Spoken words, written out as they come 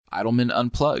Idleman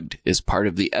Unplugged is part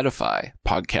of the Edify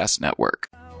Podcast Network.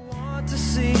 I want to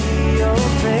see your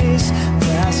face,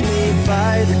 pass me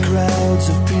by the crowds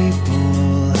of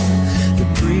people, the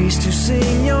priests who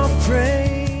sing your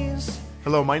praise.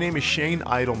 Hello, my name is Shane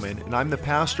Idleman, and I'm the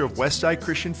pastor of Westside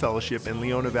Christian Fellowship in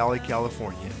Leona Valley,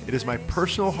 California. It is my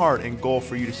personal heart and goal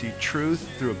for you to see truth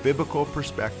through a biblical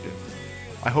perspective.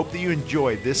 I hope that you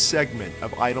enjoy this segment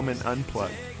of Idleman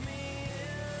Unplugged.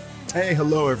 Hey,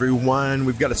 hello everyone.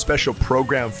 We've got a special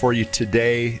program for you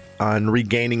today on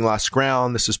regaining lost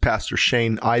ground. This is Pastor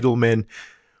Shane Idleman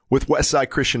with Westside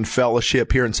Christian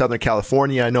Fellowship here in Southern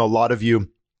California. I know a lot of you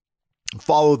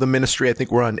follow the ministry. I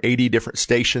think we're on 80 different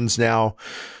stations now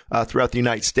throughout the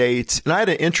United States. And I had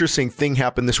an interesting thing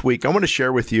happen this week I want to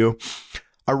share with you.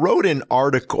 I wrote an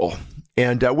article,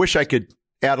 and I wish I could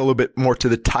add a little bit more to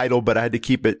the title, but I had to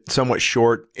keep it somewhat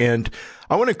short. And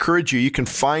I want to encourage you. You can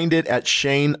find it at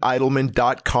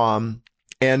shaneidleman.com.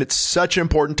 And it's such an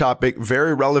important topic,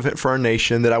 very relevant for our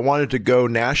nation, that I wanted to go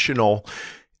national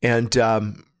and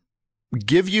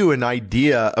give you an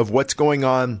idea of what's going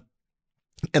on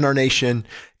in our nation,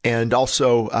 and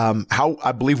also how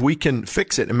I believe we can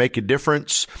fix it and make a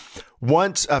difference.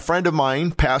 Once a friend of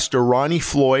mine, Pastor Ronnie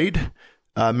Floyd,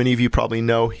 many of you probably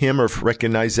know him or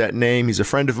recognize that name. He's a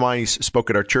friend of mine. He's spoke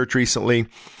at our church recently.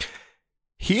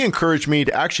 He encouraged me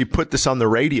to actually put this on the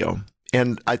radio,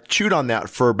 and I chewed on that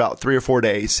for about 3 or 4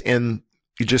 days, and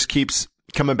it just keeps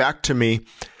coming back to me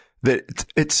that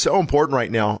it's so important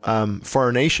right now for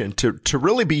our nation to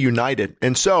really be united.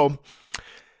 And so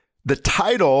the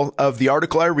title of the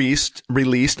article I released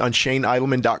on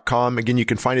shaneidleman.com, again, you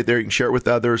can find it there. You can share it with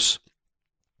others.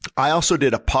 I also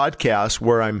did a podcast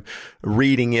where I'm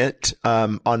reading it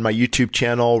on my YouTube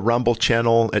channel, Rumble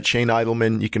channel at Shane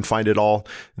Idleman. You can find it all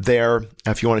there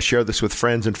if you want to share this with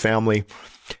friends and family.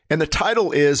 And the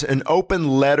title is An Open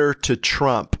Letter to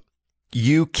Trump.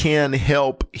 You can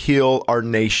help heal our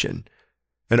nation.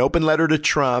 An open letter to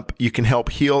Trump. You can help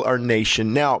heal our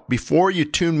nation. Now, before you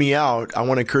tune me out, I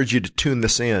want to encourage you to tune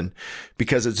this in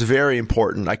because it's very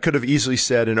important. I could have easily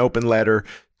said an open letter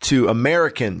to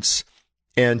Americans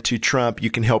and to Trump. You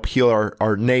can help heal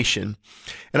our nation.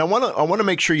 And I want to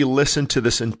make sure you listen to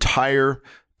this entire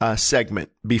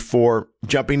segment before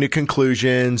jumping to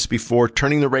conclusions, before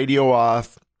turning the radio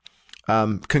off.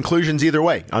 Conclusions either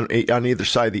way on either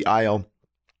side of the aisle.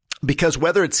 Because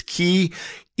whether it's key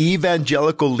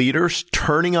evangelical leaders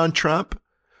turning on Trump,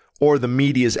 or the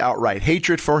media's outright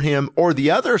hatred for him, or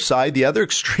the other side, the other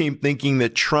extreme, thinking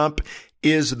that Trump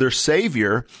is their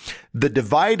savior, the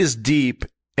divide is deep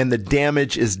and the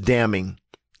damage is damning.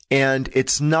 And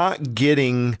it's not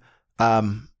getting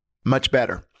much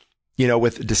better. You know,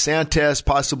 with DeSantis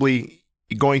possibly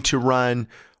going to run,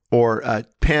 or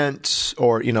Pence,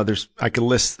 or, you know, I could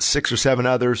list 6 or 7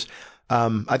 others.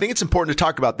 I think it's important to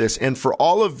talk about this. And for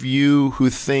all of you who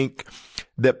think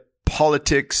that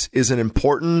politics isn't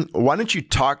important, why don't you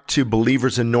talk to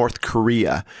believers in North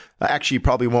Korea? Actually, you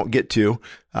probably won't get to.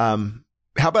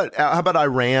 How about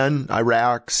Iran,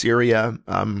 Iraq, Syria,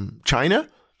 China?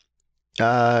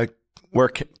 Where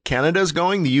Canada's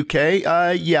going, the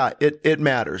UK? Yeah, it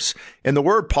matters. And the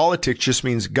word politics just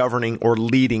means governing or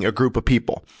leading a group of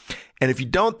people. And if you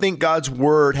don't think God's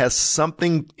word has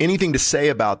anything to say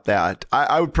about that,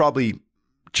 I would probably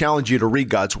challenge you to read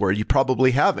God's word. You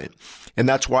probably haven't. And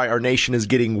that's why our nation is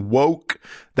getting woke.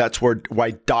 That's why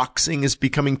doxing is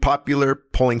becoming popular,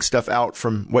 pulling stuff out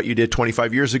from what you did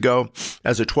 25 years ago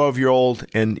as a 12-year-old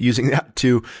and using that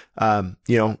to,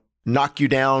 knock you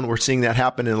down. We're seeing that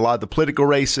happen in a lot of the political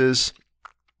races.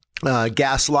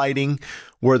 Gaslighting,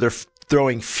 where they're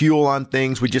throwing fuel on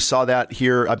things. We just saw that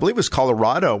here. I believe it was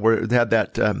Colorado, where they had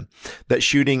that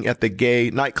shooting at the gay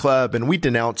nightclub. And we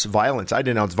denounce violence. I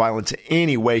denounce violence in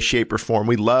any way, shape, or form.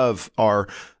 We love our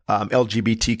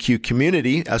LGBTQ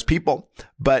community as people.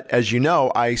 But as you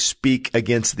know, I speak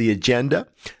against the agenda.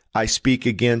 I speak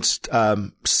against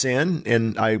sin,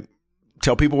 and I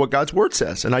tell people what God's word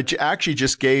says. And I actually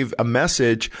just gave a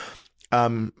message,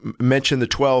 mentioned the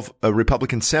 12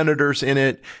 Republican senators in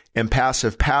it and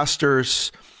passive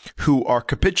pastors who are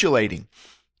capitulating.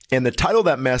 And the title of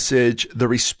that message, The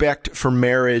Respect for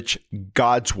Marriage,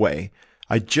 God's Way.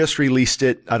 I just released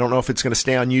it. I don't know if it's going to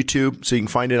stay on YouTube, so you can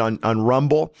find it on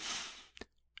Rumble.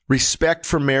 Respect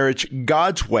for Marriage,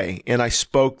 God's Way. And I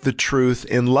spoke the truth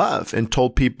in love and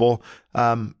told people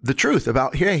the truth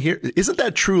about, here, isn't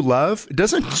that true love?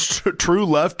 Doesn't true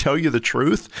love tell you the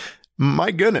truth?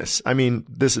 My goodness. I mean,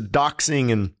 this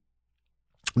doxing and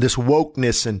this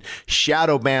wokeness and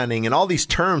shadow banning and all these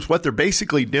terms, what they're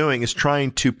basically doing is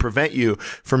trying to prevent you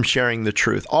from sharing the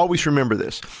truth. Always remember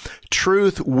this.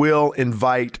 Truth will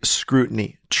invite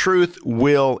scrutiny. Truth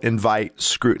will invite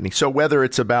scrutiny. So whether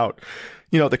it's about,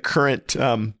 the current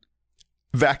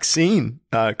vaccine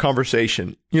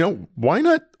conversation, why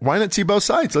not see both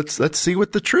sides? Let's see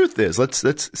what the truth is.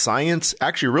 Let's science,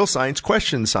 actually real science,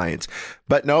 question science.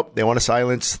 But nope, they want to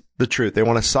silence the truth. They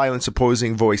want to silence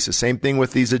opposing voices. Same thing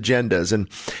with these agendas. And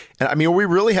I mean, are we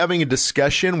really having a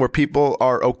discussion where people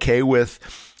are okay with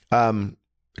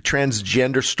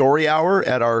transgender story hour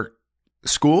at our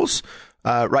schools?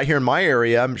 Right here in my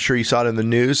area, I'm sure you saw it in the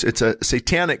news. It's a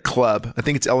satanic club. I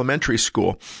think it's elementary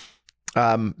school.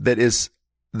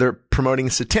 They're promoting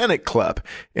a satanic club.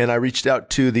 And I reached out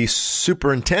to the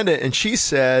superintendent and she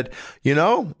said, we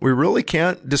really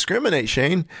can't discriminate,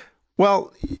 Shane.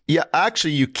 Well, yeah,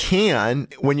 actually you can.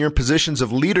 When you're in positions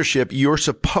of leadership, you're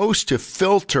supposed to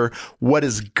filter what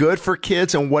is good for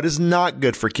kids and what is not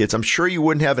good for kids. I'm sure you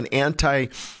wouldn't have an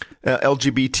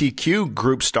anti-LGBTQ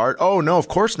group start. Oh, no, of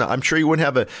course not. I'm sure you wouldn't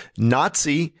have a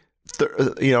Nazi,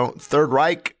 Third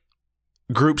Reich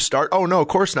group start. Oh, no, of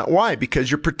course not. Why?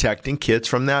 Because you're protecting kids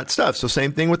from that stuff. So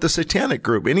same thing with the satanic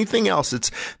group. Anything else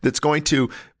that's going to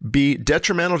be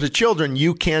detrimental to children,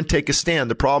 you can take a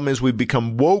stand. The problem is we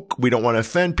become woke. We don't want to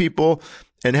offend people.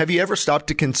 And have you ever stopped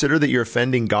to consider that you're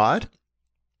offending God?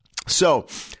 So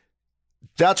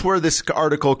that's where this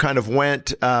article kind of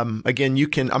went.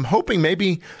 Again, I'm hoping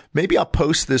maybe I'll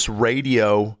post this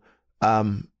radio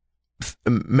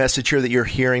message here that you're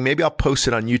hearing. Maybe I'll post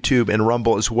it on YouTube and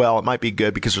Rumble as well. It might be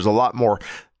good because there's a lot more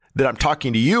that I'm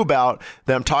talking to you about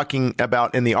that I'm talking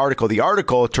about in the article. The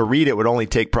article, to read it, would only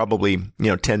take probably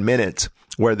 10 minutes,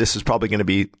 where this is probably going to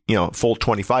be full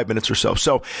 25 minutes or so.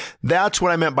 So that's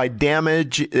what I meant by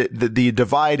damage. The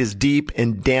divide is deep,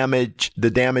 and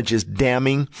the damage is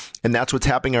damning, and that's what's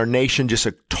happening in our nation. Just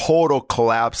a total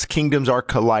collapse. Kingdoms are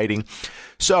colliding.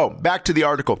 So back to the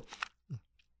article.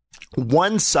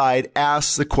 One side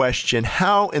asks the question,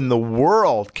 how in the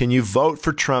world can you vote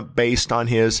for Trump based on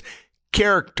his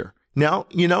character? Now,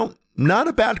 not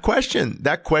a bad question.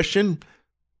 That question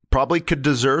probably could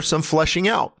deserve some fleshing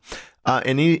out.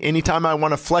 Anytime I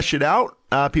want to flesh it out,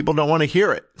 people don't want to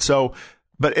hear it. So,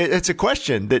 but it's a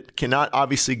question that cannot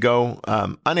obviously go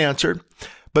unanswered.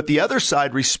 But the other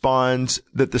side responds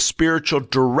that the spiritual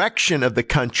direction of the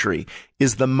country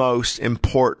is the most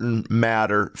important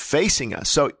matter facing us.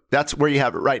 So that's where you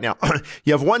have it right now.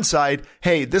 You have one side,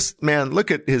 hey, this man,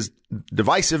 look at his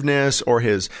divisiveness or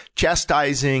his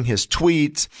chastising, his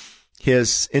tweets,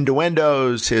 his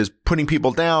innuendos, his putting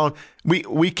people down.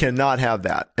 We cannot have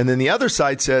that. And then the other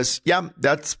side says, yeah,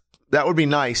 that would be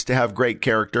nice to have great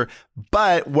character.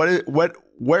 But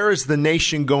where is the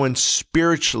nation going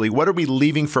spiritually? What are we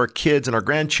leaving for our kids and our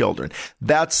grandchildren?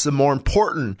 That's the more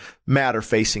important matter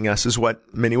facing us, is what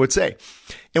many would say.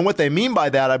 And what they mean by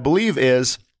that, I believe,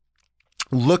 is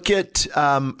look at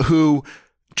who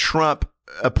Trump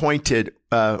appointed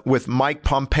with Mike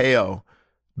Pompeo,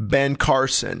 Ben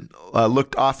Carson,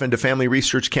 looked often to Family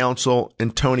Research Council,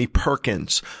 and Tony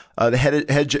Perkins. The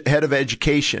head of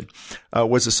education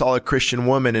was a solid Christian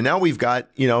woman. And now we've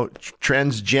got,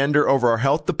 transgender over our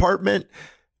health department.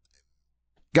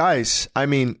 Guys, I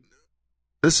mean,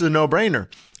 this is a no-brainer.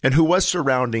 And who was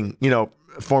surrounding,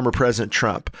 former President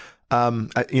Trump?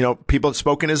 People that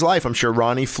spoke in his life. I'm sure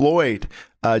Ronnie Floyd,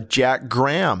 Jack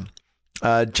Graham,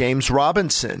 James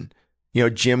Robinson,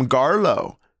 Jim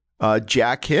Garlow,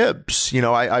 Jack Hibbs.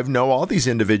 I know all these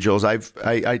individuals. I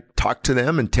talk to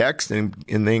them and text, and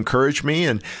they encourage me.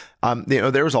 And,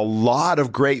 there's a lot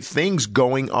of great things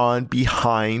going on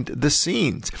behind the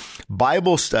scenes.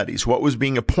 Bible studies, what was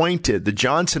being appointed, the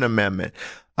Johnson Amendment.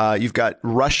 You've got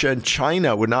Russia and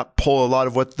China would not pull a lot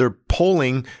of what they're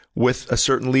pulling with a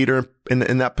certain leader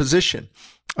in that position.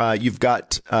 You've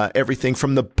got everything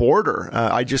from the border.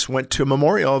 I just went to a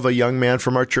memorial of a young man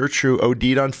from our church who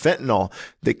OD'd on fentanyl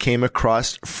that came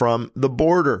across from the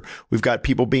border. We've got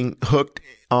people being hooked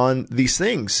on these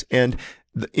things. And,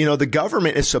 the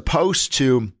government is supposed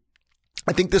to,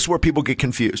 I think this is where people get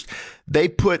confused. They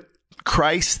put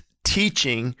Christ's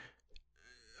teaching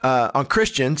on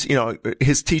Christians,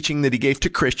 his teaching that he gave to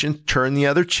Christians, turn the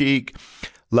other cheek,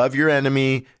 love your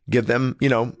enemy, give them,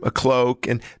 a cloak.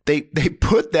 And they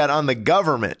put that on the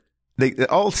government.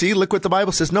 Look what the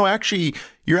Bible says. No, actually,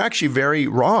 you're actually very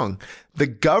wrong. The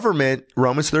government,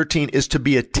 Romans 13, is to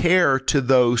be a terror to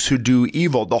those who do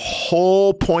evil. The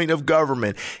whole point of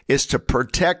government is to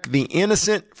protect the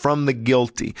innocent from the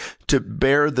guilty, to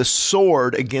bear the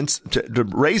sword to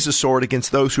raise the sword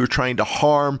against those who are trying to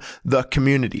harm the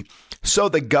community. So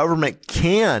the government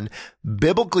can,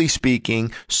 biblically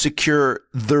speaking, secure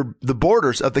the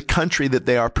borders of the country that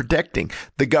they are protecting.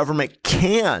 The government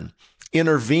can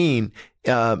intervene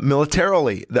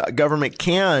militarily. The government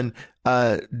can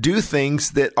do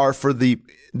things that are for the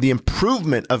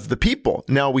improvement of the people.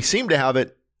 Now, we seem to have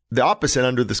it the opposite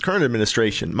under this current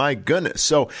administration. My goodness.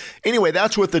 So anyway,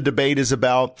 that's what the debate is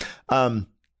about.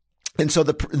 And so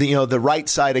the right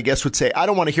side, I guess, would say, I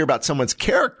don't want to hear about someone's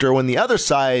character, when the other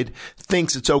side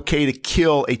thinks it's okay to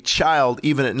kill a child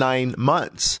even at 9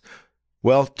 months.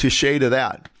 Well, touche to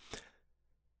that.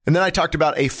 And then I talked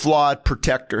about a flawed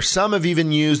protector. Some have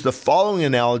even used the following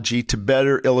analogy to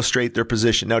better illustrate their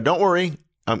position. Now, don't worry.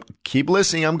 Keep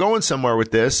listening. I'm going somewhere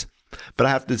with this, but I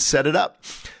have to set it up.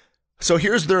 So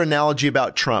here's their analogy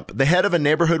about Trump. The head of a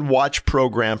neighborhood watch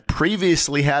program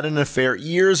previously had an affair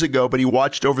years ago, but he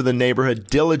watched over the neighborhood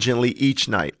diligently each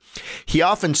night. He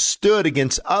often stood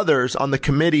against others on the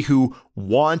committee who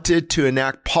wanted to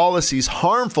enact policies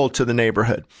harmful to the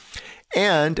neighborhood.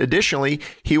 And additionally,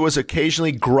 he was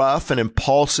occasionally gruff and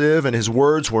impulsive, and his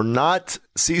words were not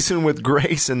seasoned with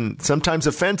grace and sometimes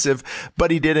offensive,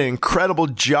 but he did an incredible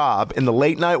job in the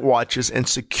late night watches and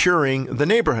securing the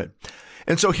neighborhood.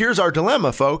 And so here's our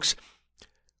dilemma, folks.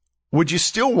 Would you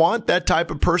still want that type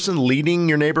of person leading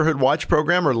your neighborhood watch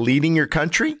program or leading your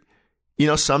country? You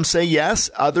know, some say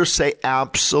yes, others say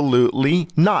absolutely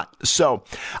not. So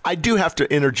I do have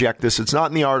to interject this. It's not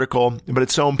in the article, but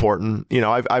it's so important. You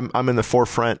know, I'm in the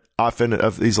forefront often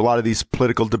of a lot of these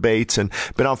political debates, and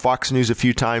been on Fox News a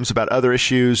few times about other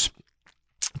issues,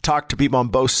 talk to people on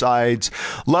both sides,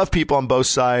 love people on both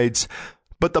sides.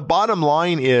 But the bottom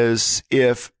line is,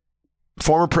 if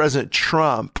former President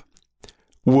Trump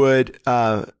would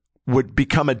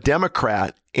become a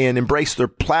Democrat and embrace their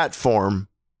platform,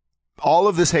 all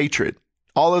of this hatred,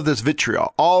 all of this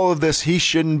vitriol, all of this, he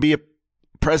shouldn't be a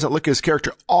president, look at his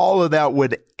character, all of that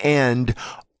would end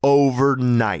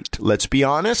overnight. Let's be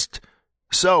honest.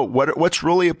 So what's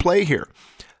really at play here?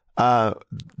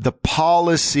 The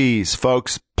policies,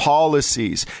 folks,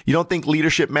 policies. You don't think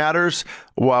leadership matters?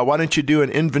 Well, why don't you do an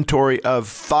inventory of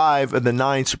 5 of the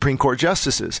 9 Supreme Court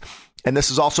justices? And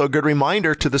this is also a good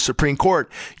reminder to the Supreme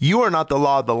Court. You are not the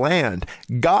law of the land.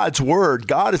 God's word,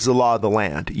 God is the law of the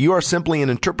land. You are simply an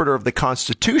interpreter of the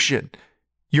Constitution.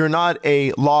 You're not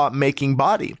a law-making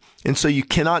body. And so you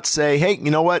cannot say, hey, you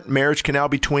know what? Marriage can now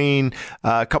be between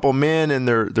a couple of men and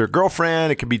their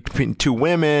girlfriend. It can be between 2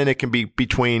 women. It can be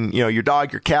between, you know, your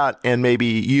dog, your cat, and maybe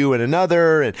you and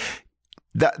another. And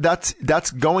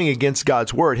that's going against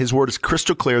God's word. His word is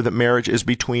crystal clear that marriage is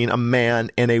between a man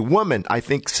and a woman. I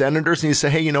think senators need to say,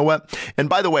 hey, you know what? And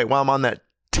by the way, while I'm on that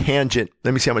tangent,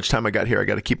 let me see how much time I got here. I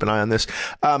got to keep an eye on this.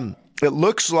 It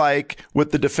looks like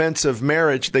with the Defense of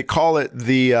Marriage, they call it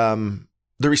the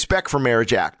Respect for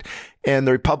Marriage Act. And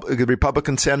the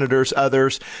Republican senators,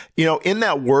 others, you know, in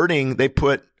that wording, they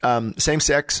put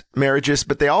same-sex marriages,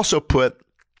 but they also put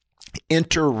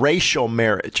interracial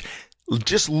marriage.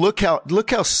 Just look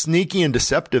how sneaky and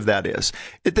deceptive that is.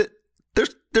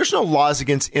 There's no laws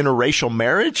against interracial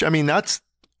marriage. I mean,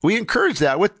 we encourage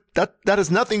that. That has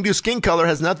nothing to do with skin color,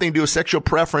 has nothing to do with sexual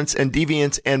preference and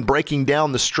deviance and breaking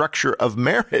down the structure of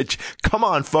marriage. Come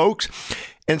on, folks.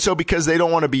 And so because they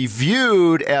don't want to be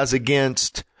viewed as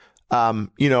against,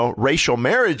 racial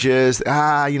marriages,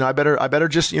 I better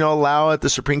just, allow it. The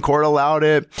Supreme Court allowed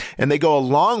it, and they go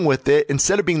along with it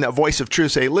instead of being that voice of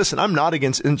truth. Say, listen, I'm not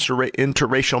against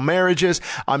interracial marriages.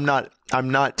 I'm not a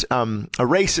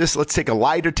racist. Let's take a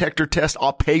lie detector test.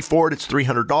 I'll pay for it. It's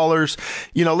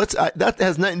 $300. That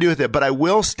has nothing to do with it, but I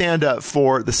will stand up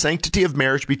for the sanctity of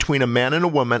marriage between a man and a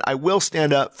woman. I will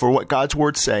stand up for what God's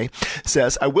word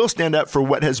says. I will stand up for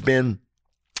what has been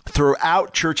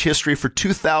throughout church history for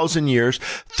 2,000 years,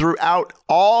 throughout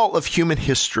all of human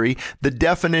history, the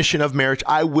definition of marriage.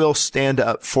 I will stand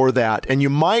up for that. And you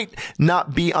might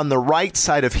not be on the right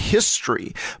side of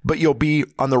history, but you'll be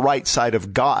on the right side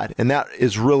of God. And that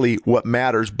is really what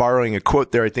matters, borrowing a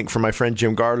quote there, I think, from my friend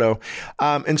Jim Garlow.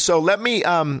 And so let me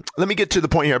get to the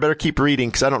point here. I better keep reading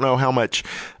because I don't know how much,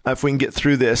 if we can get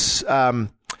through this.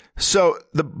 So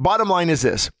the bottom line is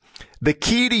this. The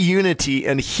key to unity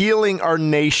and healing our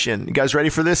nation. You guys ready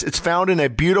for this? It's found in a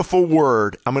beautiful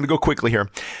word. I'm going to go quickly here.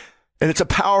 And it's a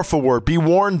powerful word. Be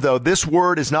warned, though, this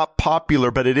word is not popular,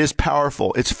 but it is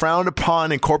powerful. It's frowned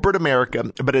upon in corporate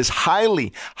America, but is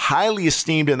highly, highly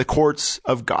esteemed in the courts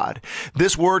of God.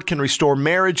 This word can restore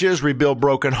marriages, rebuild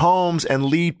broken homes, and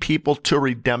lead people to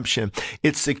redemption.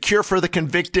 It's the cure for the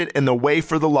convicted and the way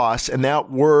for the lost. And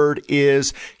that word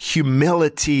is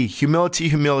humility. Humility,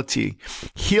 humility.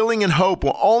 Healing and hope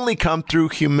will only come through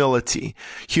humility.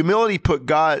 Humility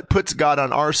puts God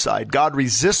on our side. God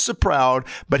resists the proud,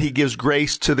 but he gives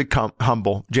grace to the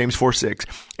humble, James 4:6.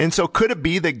 And so could it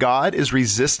be that God is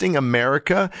resisting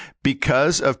America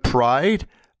because of pride?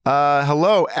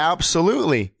 Hello,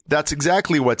 absolutely. That's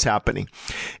exactly what's happening.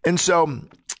 And so,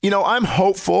 I'm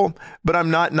hopeful, but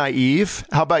I'm not naive.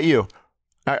 How about you?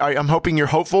 I'm hoping you're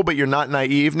hopeful, but you're not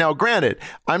naive. Now, granted,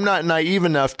 I'm not naive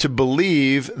enough to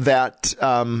believe that,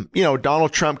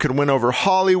 Donald Trump could win over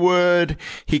Hollywood.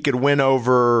 He could win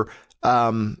over,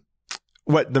 the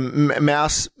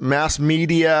mass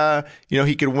media,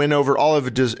 he could win over all of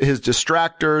his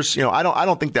distractors. I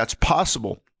don't think that's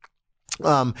possible.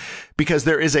 Because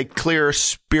there is a clear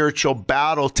spiritual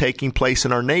battle taking place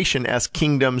in our nation as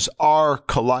kingdoms are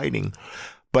colliding.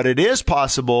 But it is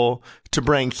possible to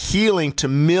bring healing to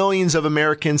millions of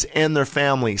Americans and their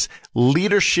families.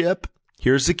 Leadership,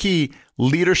 here's the key,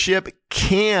 leadership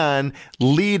can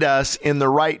lead us in the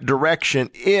right direction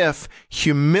if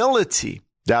humility,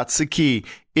 that's the key,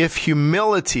 if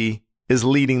humility is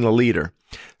leading the leader.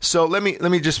 So let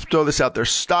me just throw this out there.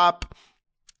 Stop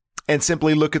and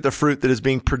simply look at the fruit that is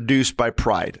being produced by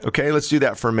pride. Okay, let's do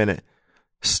that for a minute.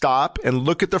 Stop and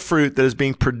look at the fruit that is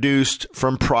being produced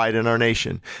from pride in our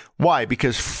nation. Why?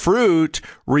 Because fruit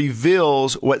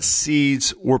reveals what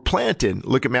seeds were planted.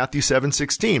 Look at Matthew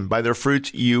 7:16. By their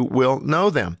fruits you will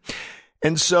know them.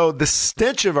 And so the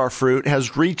stench of our fruit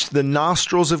has reached the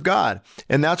nostrils of God.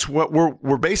 And that's what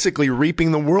we're basically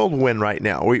reaping the whirlwind right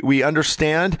now. We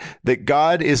understand that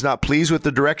God is not pleased with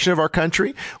the direction of our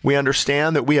country. We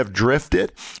understand that we have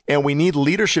drifted and we need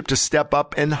leadership to step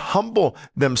up and humble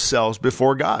themselves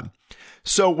before God.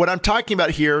 So what I'm talking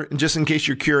about here, and just in case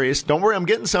you're curious, don't worry, I'm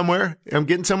getting somewhere.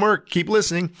 Keep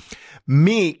listening.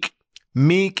 Meek,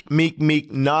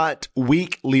 not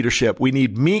weak leadership. We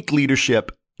need meek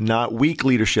leadership, not weak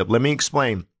leadership. Let me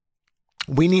explain.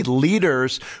 We need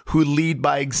leaders who lead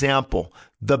by example,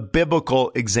 the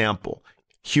biblical example.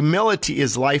 Humility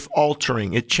is life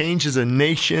altering. It changes a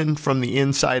nation from the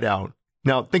inside out.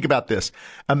 Now, think about this.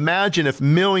 Imagine if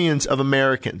millions of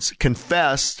Americans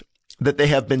confessed that they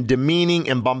have been demeaning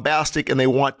and bombastic and they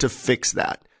want to fix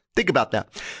that. Think about that.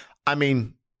 I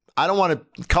mean, I don't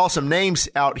want to call some names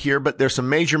out here, but there's some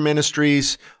major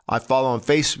ministries I follow on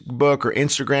Facebook or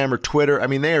Instagram or Twitter. I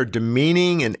mean, they are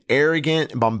demeaning and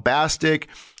arrogant and bombastic.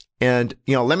 And,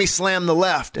 let me slam the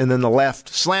left. And then the left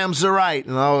slams the right.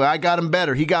 And, I got him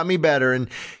better. He got me better. And,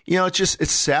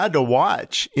 it's sad to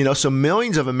watch. So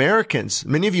millions of Americans,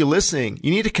 many of you listening,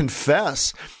 you need to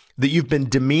confess that you've been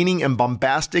demeaning and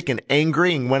bombastic and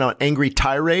angry and went on angry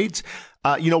tirades.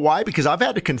 Why? Because I've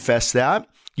had to confess that.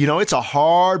 It's a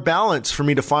hard balance for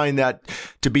me to find that,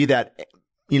 to be that,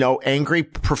 angry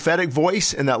prophetic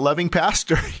voice and that loving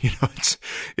pastor.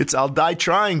 I'll die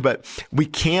trying, but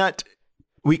here's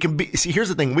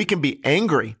the thing. We can be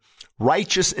angry,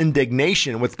 righteous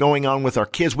indignation with going on with our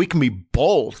kids. We can be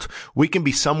bold. We can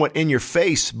be somewhat in your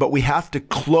face, but we have to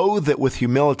clothe it with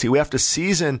humility. We have to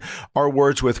season our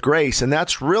words with grace. And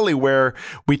that's really where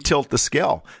we tilt the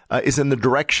scale, is in the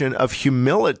direction of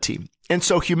humility. And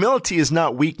so humility is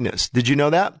not weakness. Did you know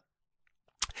that?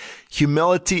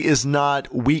 Humility is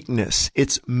not weakness.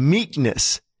 It's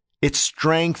meekness. It's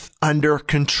strength under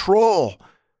control.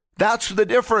 That's the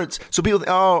difference. So people think,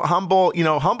 humble,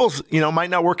 humble's, might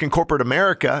not work in corporate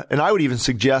America. And I would even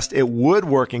suggest it would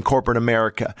work in corporate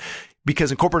America,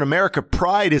 because in corporate America,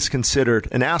 pride is considered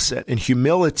an asset and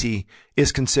humility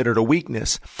is considered a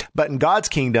weakness. But in God's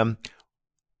kingdom,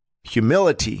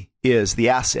 humility is the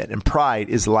asset and pride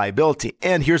is the liability.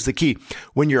 And here's the key.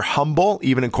 When you're humble,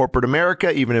 even in corporate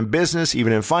America, even in business,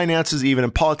 even in finances, even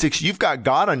in politics, you've got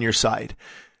God on your side.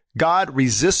 God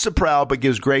resists the proud, but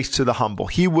gives grace to the humble.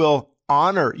 He will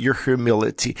honor your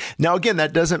humility. Now, again,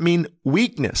 that doesn't mean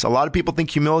weakness. A lot of people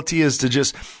think humility is to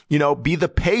just, be the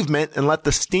pavement and let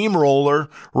the steamroller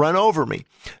run over me.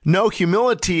 No,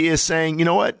 humility is saying, you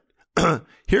know what?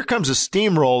 Here comes a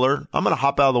steamroller. I'm going to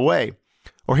hop out of the way.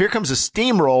 Or here comes a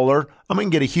steamroller. I'm going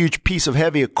to get a huge piece of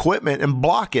heavy equipment and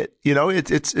block it.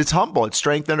 It's humble. It's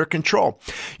strength under control.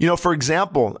 For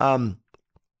example,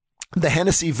 the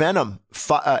Hennessy Venom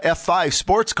F5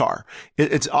 sports car.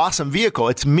 It's an awesome vehicle.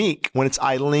 It's meek when it's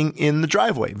idling in the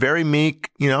driveway. Very meek.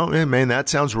 You know, man,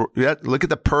 look at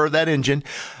the purr of that engine.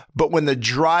 But when the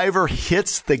driver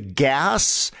hits the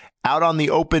gas out on the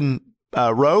open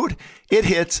road, it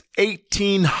hits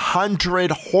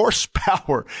 1,800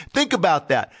 horsepower. Think about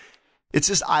that. It's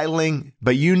just idling,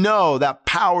 but you know that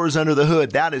power's under the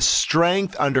hood. That is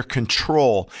strength under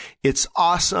control. It's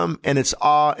awesome and it's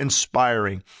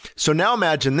awe-inspiring. So now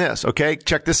imagine this, okay?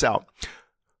 Check this out.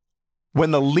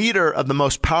 When the leader of the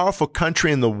most powerful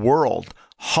country in the world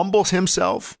humbles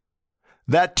himself,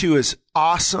 that too is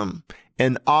awesome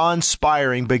and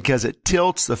awe-inspiring because it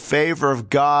tilts the favor of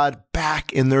God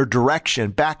back in their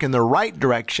direction, back in the right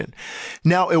direction.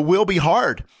 Now, it will be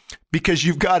hard because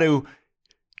you've got to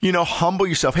humble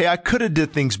yourself. Hey, I could have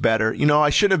did things better.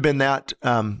 I should have been that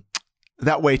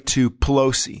way to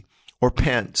Pelosi or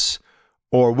Pence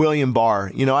or William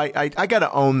Barr. I got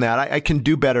to own that. I can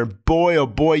do better. Boy, oh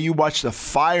boy, you watch the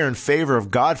fire and favor of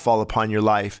God fall upon your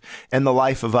life and the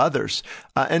life of others.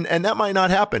 And that might not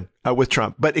happen with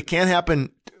Trump, but it can happen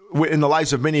in the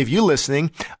lives of many of you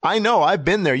listening. I know I've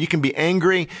been there. You can be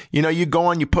angry. You go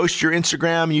on, you post your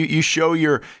Instagram, you show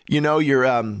your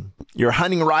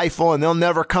hunting rifle and they'll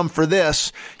never come for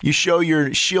this. You show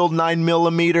your Shield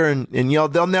 9mm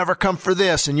and they'll never come for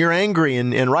this. And you're angry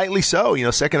and rightly so.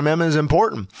 Second Amendment is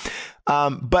important.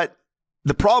 But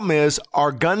the problem is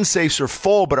our gun safes are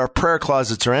full, but our prayer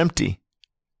closets are empty.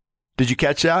 Did you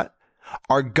catch that?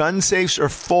 Our gun safes are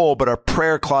full, but our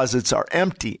prayer closets are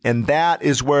empty. And that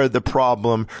is where the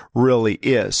problem really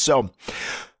is. So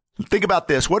think about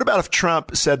this. What about if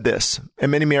Trump said this? And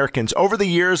many Americans, over the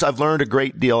years, I've learned a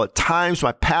great deal. At times,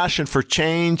 my passion for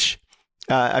change,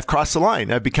 I've crossed the line.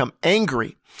 I've become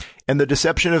angry. And the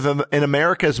deception in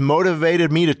America has motivated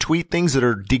me to tweet things that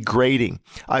are degrading.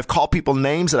 I've called people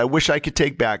names that I wish I could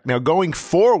take back. Now, going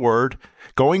forward,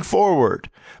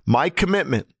 my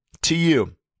commitment to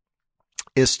you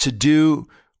is to do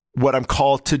what I'm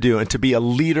called to do and to be a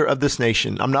leader of this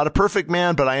nation. I'm not a perfect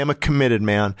man, but I am a committed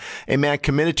man, a man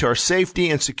committed to our safety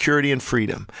and security and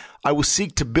freedom. I will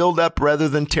seek to build up rather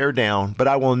than tear down, but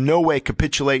I will in no way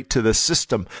capitulate to the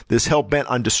system that is hell-bent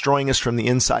on destroying us from the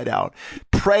inside out.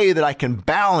 Pray that I can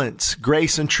balance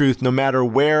grace and truth no matter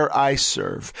where I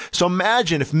serve. So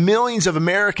imagine if millions of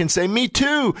Americans say, me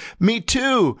too, me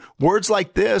too. Words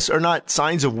like this are not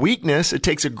signs of weakness. It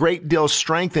takes a great deal of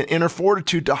strength and inner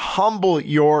fortitude to humble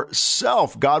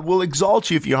yourself. God will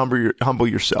exalt you if you humble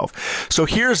yourself. So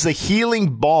here's the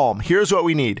healing balm. Here's what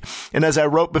we need. And as I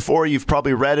wrote before, you've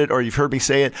probably read it or you've heard me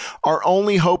say it. Our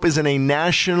only hope is in a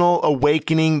national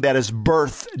awakening that is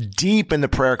birthed deep in the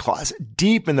prayer closet,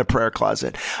 deep in the prayer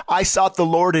closet. I sought the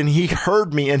Lord and he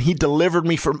heard me and he delivered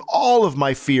me from all of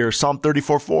my fears. Psalm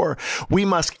 34:4. We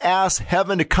must ask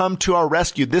heaven to come to our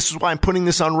rescue. This is why I'm putting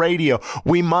this on radio.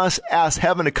 We must ask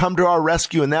heaven to come to our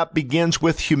rescue, and that begins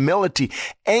with humility.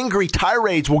 Angry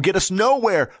tirades will get us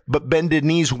nowhere, but bended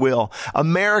knees will.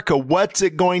 America, what's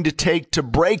it going to take to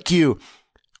break you?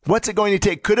 What's it going to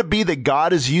take? Could it be that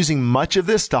God is using much of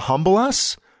this to humble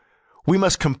us? We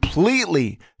must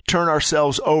completely turn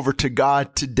ourselves over to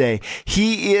God today.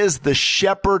 He is the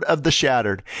shepherd of the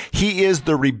shattered. He is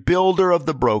the rebuilder of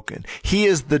the broken. He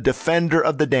is the defender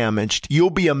of the damaged. You'll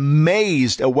be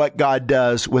amazed at what God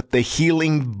does with the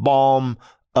healing balm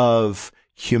of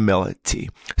humility.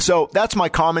 So that's my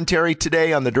commentary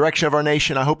today on the direction of our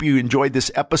nation. I hope you enjoyed this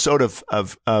episode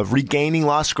of Regaining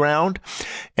Lost Ground.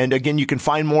 And again, you can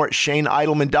find more at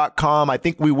ShaneIdleman.com. I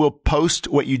think we will post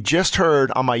what you just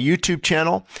heard on my YouTube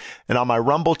channel and on my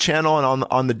Rumble channel and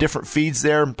on the different feeds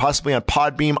there, possibly on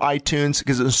Podbeam, iTunes,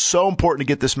 because it's so important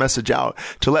to get this message out,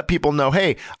 to let people know,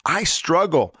 hey, I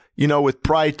struggle, with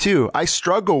pride too. I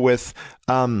struggle with,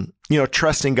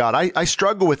 trusting God. I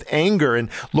struggle with anger, and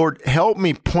Lord, help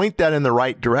me point that in the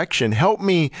right direction. Help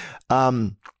me,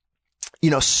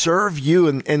 serve you.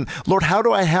 And Lord, how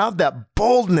do I have that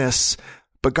boldness?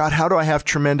 But God, how do I have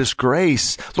tremendous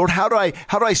grace? Lord, how do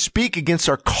I speak against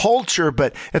our culture,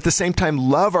 but at the same time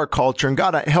love our culture? And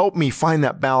God, help me find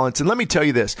that balance. And let me tell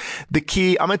you this, I'm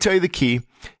going to tell you the key.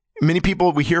 Many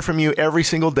people, we hear from you every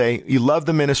single day. You love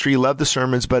the ministry, you love the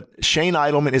sermons, but Shane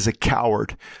Idleman is a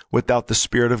coward without the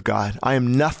Spirit of God. I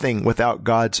am nothing without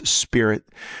God's Spirit.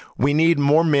 We need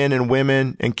more men and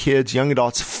women and kids, young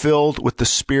adults filled with the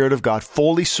Spirit of God,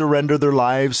 fully surrender their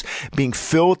lives, being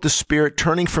filled with the Spirit,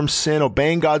 turning from sin,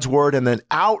 obeying God's word, and then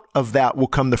out of that will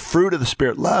come the fruit of the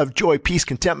Spirit: love, joy, peace,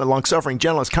 contentment, long-suffering,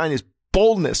 gentleness, kindness,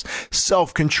 boldness,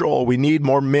 self-control. We need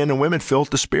more men and women filled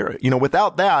with the Spirit.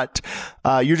 Without that,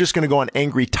 you're just going to go on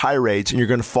angry tirades and you're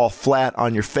going to fall flat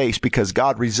on your face, because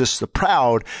God resists the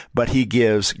proud, but he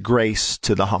gives grace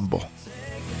to the humble.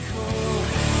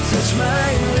 Touch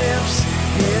my lips,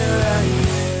 here I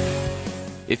am.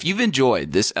 If you've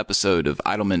enjoyed this episode of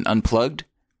Idleman Unplugged,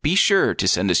 be sure to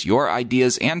send us your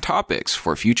ideas and topics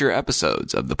for future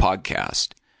episodes of the podcast.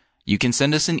 You can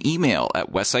send us an email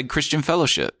at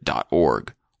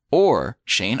westsidechristianfellowship.org or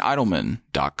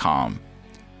shaneidleman.com.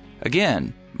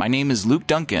 Again, my name is Luke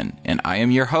Duncan, and I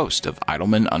am your host of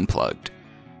Idleman Unplugged.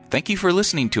 Thank you for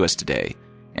listening to us today,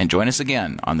 and join us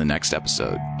again on the next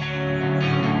episode.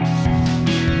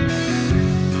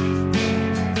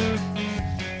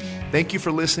 Thank you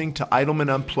for listening to Idleman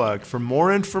Unplugged. For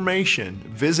more information,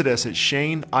 visit us at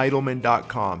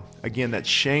shaneidleman.com. Again, that's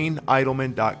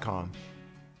shaneidleman.com.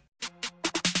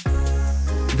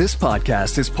 This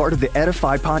podcast is part of the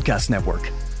Edify Podcast Network.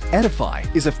 Edify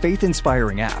is a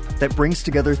faith-inspiring app that brings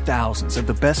together thousands of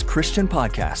the best Christian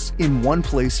podcasts in one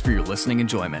place for your listening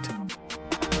enjoyment.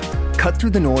 Cut through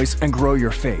the noise and grow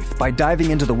your faith by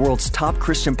diving into the world's top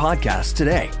Christian podcasts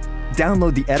today.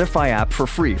 Download the Edify app for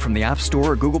free from the App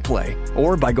Store or Google Play,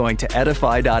 or by going to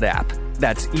edify.app.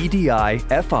 That's edifi.app.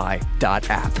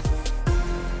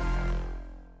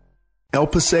 El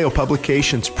Paseo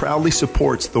Publications proudly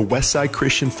supports the Westside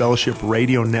Christian Fellowship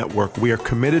Radio Network. We are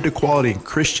committed to quality and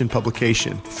Christian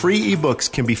publication. Free ebooks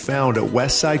can be found at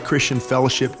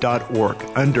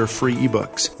westsidechristianfellowship.org under free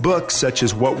ebooks. Books such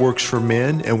as What Works for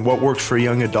Men and What Works for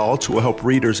Young Adults will help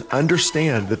readers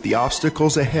understand that the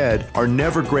obstacles ahead are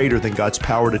never greater than God's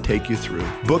power to take you through.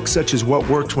 Books such as What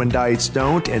Works When Diets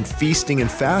Don't and Feasting and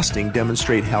Fasting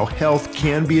demonstrate how health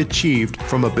can be achieved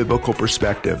from a biblical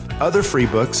perspective. Other free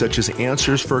books such as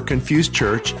Answers for a Confused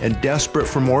Church and Desperate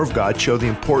for More of God show the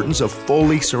importance of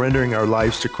fully surrendering our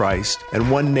lives to Christ.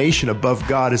 And One Nation Above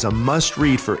God is a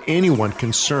must-read for anyone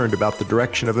concerned about the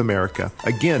direction of America.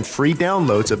 Again, free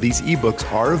downloads of these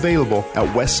ebooks are available at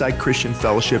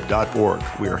westsidechristianfellowship.org.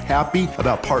 We are happy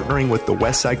about partnering with the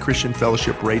Westside Christian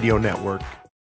Fellowship Radio Network.